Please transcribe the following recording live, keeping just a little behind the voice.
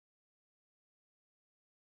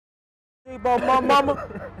About my mama.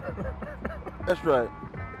 That's right.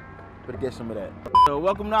 Better get some of that. So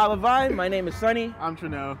welcome to Olive Vine. My name is Sunny. I'm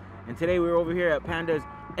Trino. And today we're over here at Panda's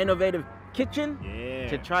Innovative Kitchen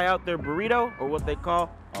to try out their burrito, or what they call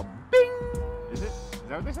a bing. Is that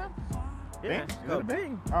what they said? Yeah, Bing? Is it a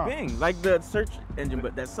bing. Oh. Bing, like the search engine,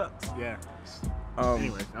 but that sucks. Yeah.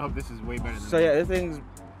 Anyways, I hope this is way better than So yeah, this thing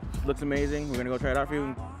looks amazing. We're gonna go try it out for you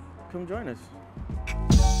and come join us.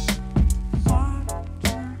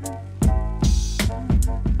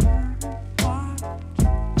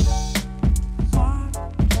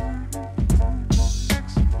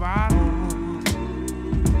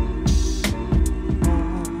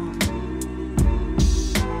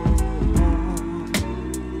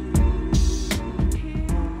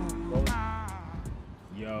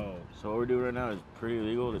 So what we're doing right now is pretty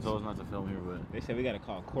illegal. They told us not to film here, but they said we gotta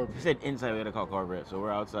call corporate. They said inside we gotta call corporate, so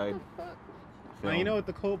we're outside. Now you know what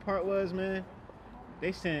the cold part was, man?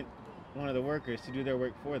 They sent one of the workers to do their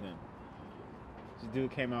work for them. This dude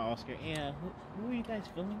came out all scared. Yeah, who are you guys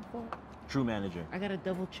filming for? True manager. I gotta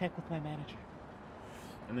double check with my manager.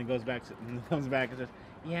 And then comes back and says,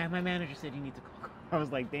 yeah, my manager said you need to call. I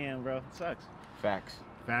was like, damn, bro, it sucks. Facts.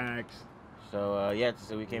 Facts. So yeah,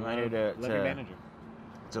 so we came out here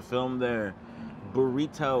to film their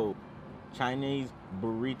burrito, Chinese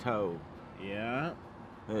burrito. Yeah.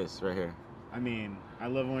 This right here. I mean, I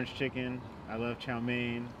love orange chicken. I love chow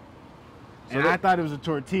mein. So and I thought it was a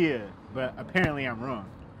tortilla, but apparently I'm wrong.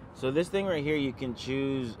 So this thing right here, you can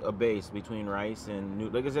choose a base between rice and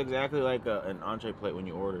noodle. Like, it's exactly like an entree plate when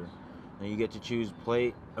you order. And you get to choose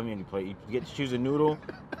you get to choose a noodle,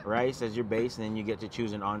 rice as your base, and then you get to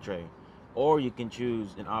choose an entree. Or you can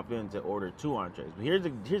choose and opt in to order 2 entrees. But here's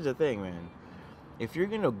the thing, man. If you're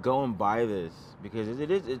gonna go and buy this, because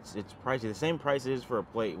it's pricey, the same price it is for a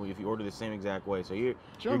plate if you order the same exact way. So you're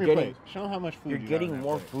getting show them how much food you're getting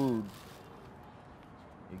more food.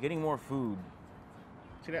 You're getting more food.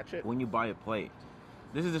 See that chip? When you buy a plate,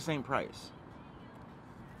 this is the same price.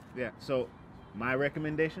 Yeah. So my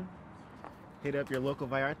recommendation: hit up your local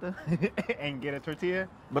Whaaaaat and get a tortilla.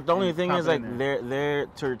 But the only thing is, like, their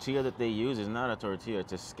tortilla that they use is not a tortilla;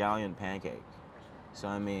 it's a scallion pancake. So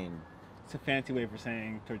I mean, it's a fancy way for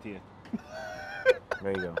saying tortilla.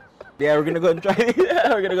 There you go. Yeah, we're gonna go and try these.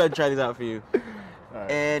 We're gonna go and try these out for you. All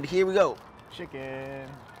right. And here we go. Chicken.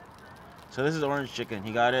 So this is orange chicken.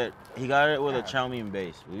 He got it with a chow mein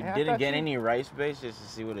base. We didn't get any rice base just to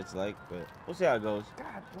see what it's like, but we'll see how it goes.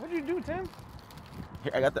 God, what did you do, Tim?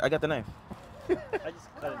 Here, I got the knife. I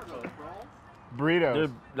just cut it short. Burritos. They're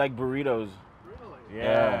like burritos. Really?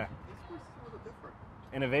 Yeah.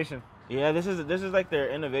 Innovation. Yeah, this is like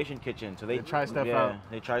their innovation kitchen. So they try stuff out.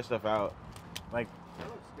 They try stuff out. Like, that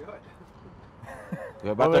looks good.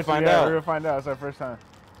 We're about to find out. We're gonna find out. It's our first time.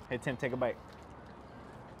 Hey Tim, take a bite.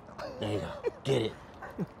 There you go. Get it.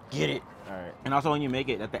 Get it. All right. And also, when you make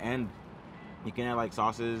it at the end, you can add like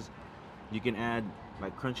sauces. You can add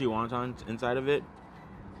like crunchy wontons inside of it.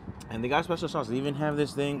 And they got special sauce. They even have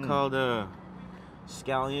this thing called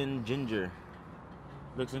scallion ginger.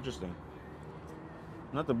 Looks interesting.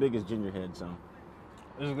 Not the biggest ginger head, so.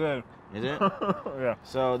 This is good. Is it? Yeah.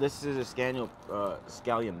 So this is a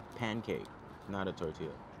scallion pancake, not a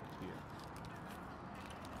tortilla.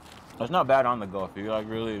 It's not bad on the go. If you're like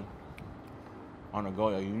really on the go,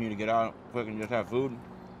 like, you need to get out quick and just have food.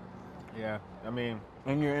 Yeah. I mean,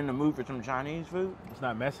 And you're in the mood for some Chinese food. it's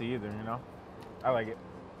not messy either, you know? I like it.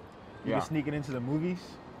 You Yeah. can sneak it into the movies,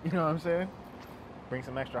 you know what I'm saying? Bring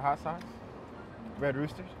some extra hot sauce. Red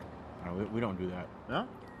Roosters. No, we don't do that. No?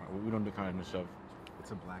 We don't do kind of stuff. It's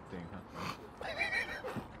a black thing, huh?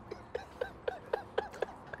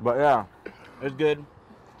 But yeah, it's good.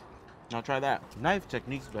 Now try that. Knife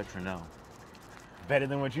techniques by Trino. Better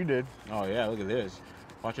than what you did. Oh yeah, look at this.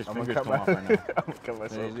 Watch his I'm fingers gonna come off right now. I'm gonna cut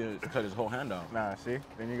myself. He's gonna cut his whole hand off. Nah, see?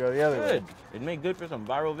 Then you go the other Good. way. It made good for some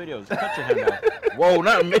viral videos. Cut your hand off. Whoa,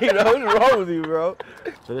 not me. What's wrong with you, bro?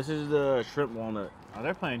 So this is the shrimp walnut. Oh,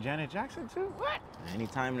 they're playing Janet Jackson too? What?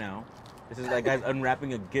 Anytime now. This is like guys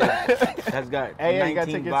unwrapping a gift that's got Hey, you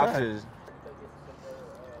gotta 19 take your time. boxes.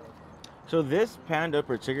 So this Panda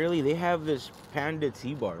particularly, they have this Panda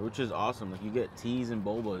tea bar, which is awesome. Like, you get teas and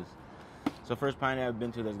bobas. So first Panda I've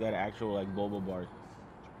been to that's got an actual like boba bar. It's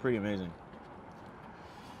pretty amazing.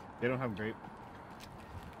 They don't have grape.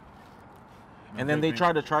 And then they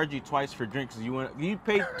try to charge you twice for drinks. You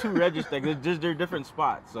pay 2 registers. Like, they're different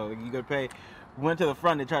spots. So you gotta pay. We went to the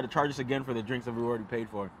front. They tried to charge us again for the drinks that we already paid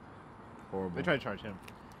for. Horrible. They try to charge him.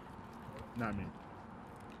 Not me.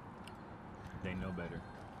 They know better.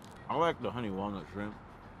 I like the honey walnut shrimp.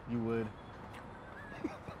 You would.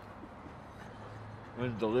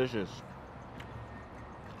 It's delicious.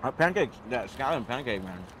 Pancakes, that scallion pancake,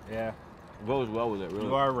 man, Yeah, goes well with it. Really.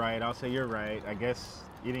 you are right. I'll say you're right. I guess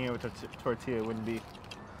eating it with a tortilla wouldn't be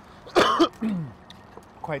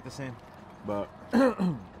quite the same. But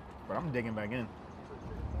But I'm digging back in.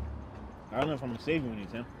 I don't know if I'm gonna save you any,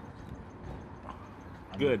 Tim.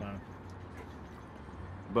 I'm Good. fine.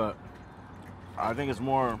 But I think it's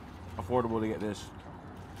more affordable to get this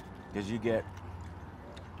because you get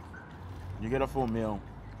a full meal,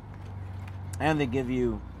 and they give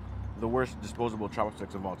you the worst disposable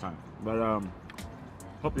chopsticks of all time. But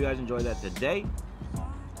hope you guys enjoyed that today.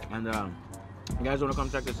 And you guys want to come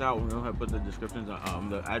check this out? We'll have put the descriptions,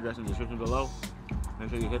 the address in the description below. Make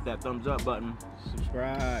sure you hit that thumbs up button.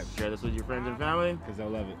 Subscribe, Share this with your friends and family. because they'll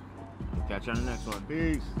love it. Catch you on the next one.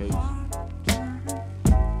 Peace. Peace.